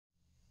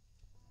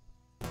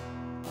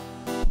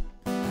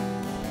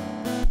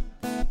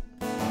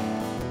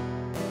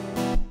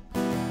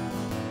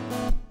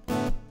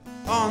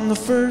On the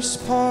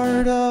first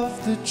part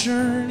of the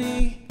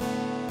journey,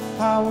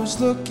 I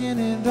was looking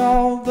at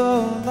all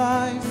the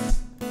life.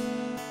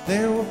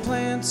 There were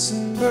plants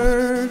and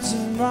birds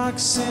and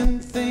rocks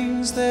and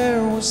things.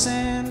 There was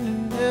sand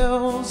and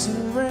hills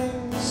and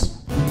rings.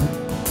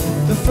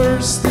 The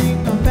first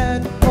thing I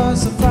met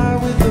was a fire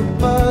with a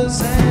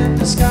buzz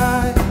and a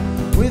sky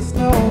with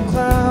no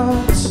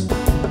clouds.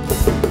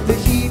 The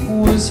heat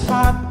was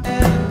hot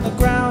and the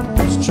ground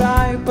was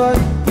dry, but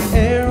the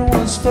air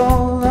was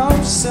full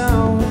of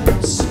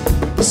sounds.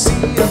 You see,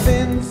 I've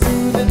been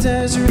through the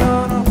desert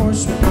on a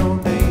horse with no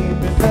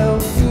name. It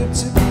felt good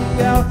to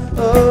be out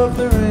of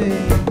the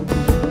rain.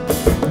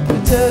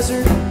 The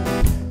desert,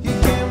 you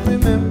can't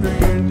remember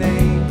your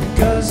name,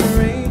 because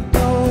there ain't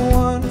no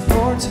one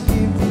for to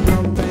give you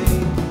no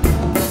pain.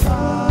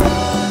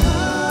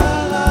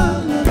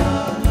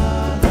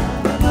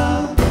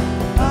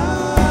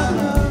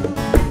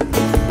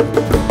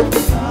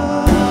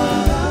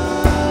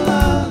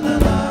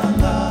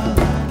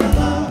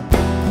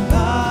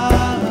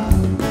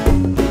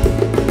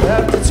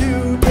 After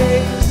 2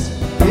 days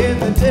in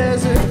the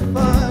desert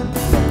fun,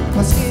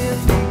 my skin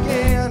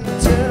began to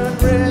turn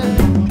red.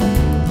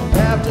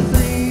 After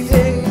 3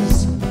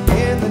 days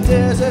in the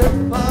desert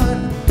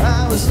fun,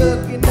 I was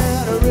looking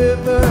at a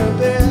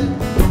riverbed,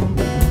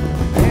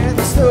 and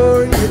the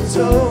story it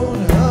told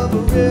of a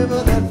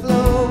river that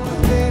flowed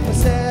made me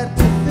sad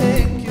to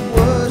think it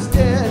was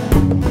dead.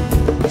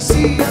 You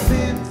see, I've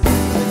been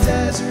through the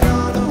desert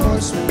on a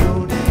horse with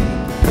no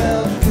name.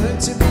 Felt good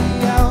to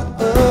be out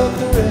of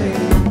the rain.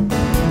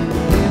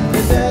 In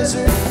the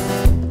desert,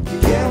 you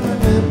can't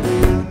remember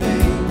your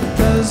name,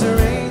 because there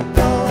ain't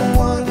no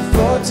one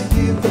for to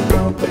give you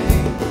no pain.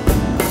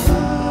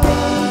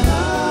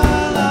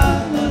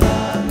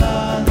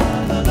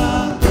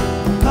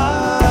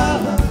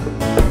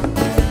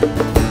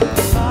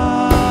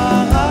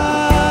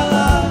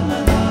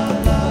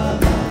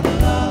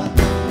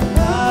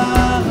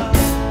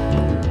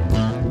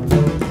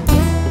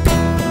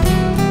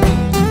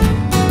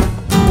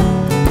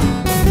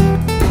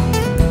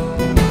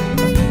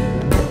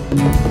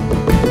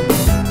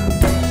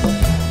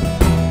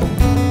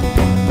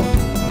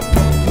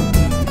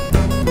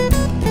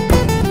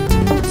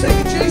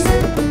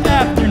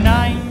 After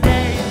 9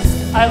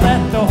 days, I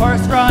let the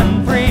horse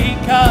run free,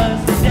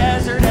 'cause the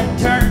desert had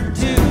turned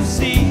to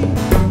sea.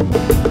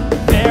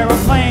 There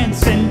were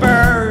plants and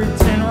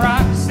birds and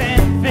rocks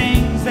and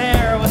things.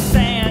 There was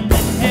sand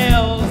and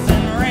hills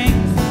and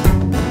rings.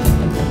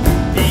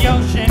 The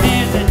ocean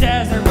is a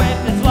desert with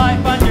its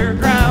life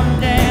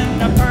underground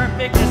and a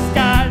perfect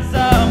disguise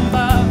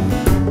above.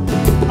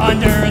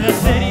 Under the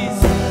cities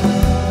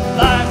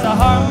lies a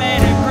heart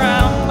made of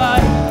ground,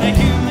 but the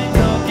humans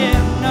will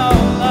give no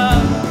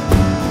love.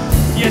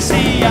 You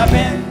see, I've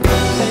been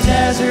through the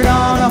desert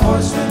on a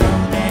horse with no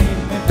name.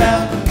 It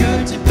felt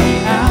good to be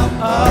out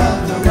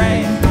of the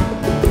rain.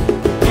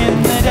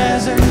 In the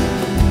desert,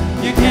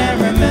 you can't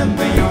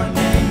remember your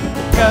name,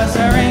 'cause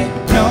there ain't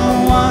no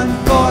one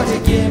for to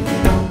give you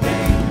no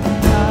pain.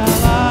 La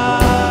la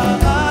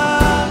la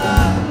la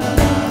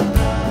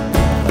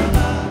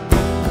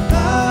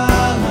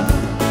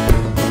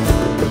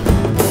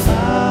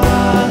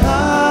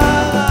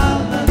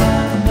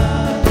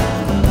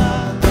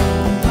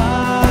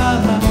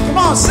Come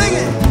on, sing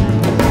it!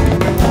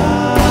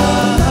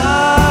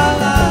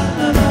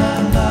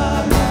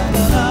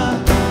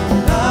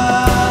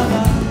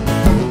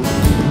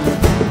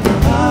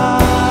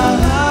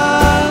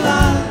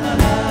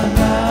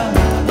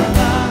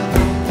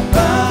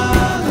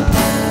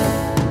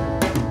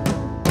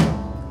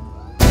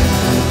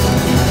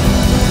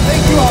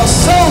 Thank you all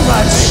so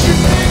much.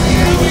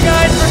 Thank you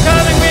guys for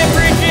coming. We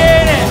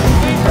appreciate it.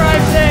 Please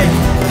drive safe.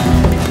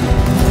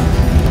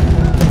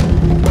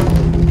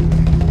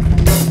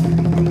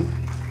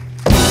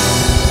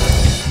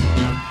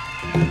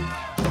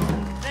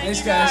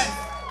 Thanks, guys.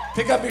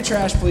 Pick up your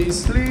trash,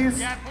 please. Please.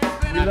 Yeah, please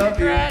clean We up love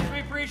your you. trash. We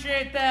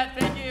appreciate that.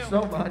 Thank you.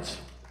 So much.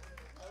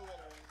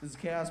 This is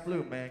Chaos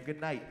Blue, man.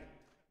 Good night.